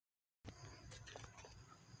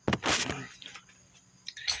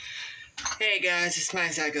Hey guys, it's my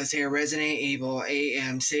Psychos here, Resident Evil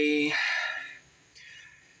AMC.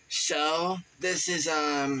 So, this is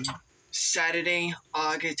Saturday,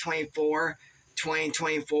 August 24,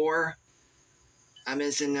 2024. I'm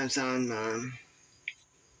missing some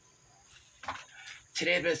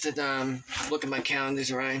today, but look at my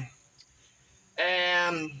calendars, right?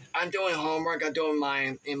 And I'm doing homework. I'm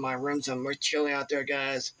doing in my room, so we're chilling out there,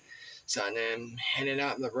 guys. So I'm heading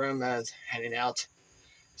out in the room, heading out.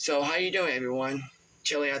 So how you doing, everyone?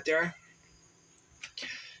 Chilly out there?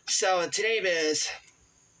 So today is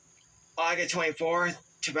August 24th,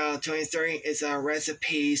 2023. It's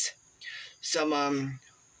recipes. Some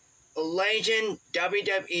legend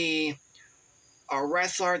WWE or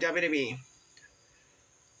wrestler WWE.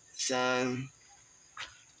 So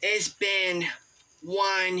it's been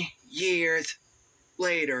 1 year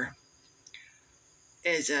later.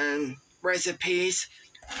 It's recipes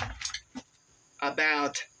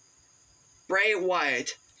about Bray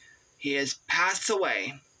Wyatt. He has passed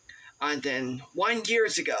away, and then 1 year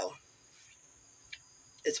ago.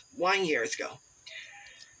 It's 1 year ago,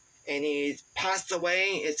 and he passed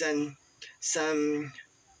away. It's in some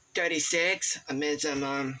 36. I miss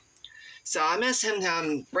him. So I miss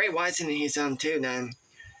him. Bray Wyatt's in his too. Then,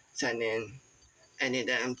 so and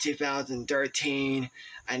in 2013,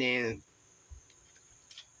 and then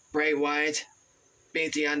Bray Wyatt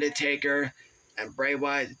beat the Undertaker. And Bray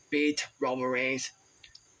Wyatt beat Roman Reigns.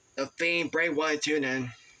 The Fiend, Bray Wyatt too,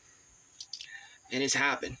 then. And it's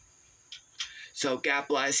happened. So God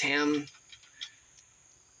bless him.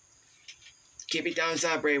 Keep it down,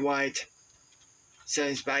 Bray Wyatt. So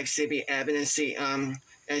it's back CB Evans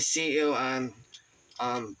and see you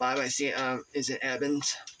bye see is it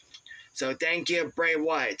Evans. So thank you, Bray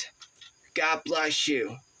Wyatt. God bless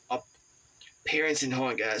you. Parents and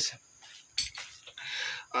home, guys.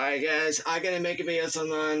 Alright guys, I gotta make a video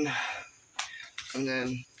on and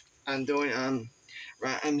then I'm doing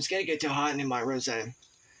right, I'm just gonna get too hot in my room then.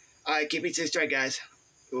 Alright, keep it straight guys.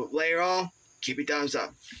 Later on, keep it thumbs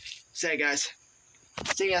up. Say guys.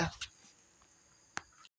 See ya.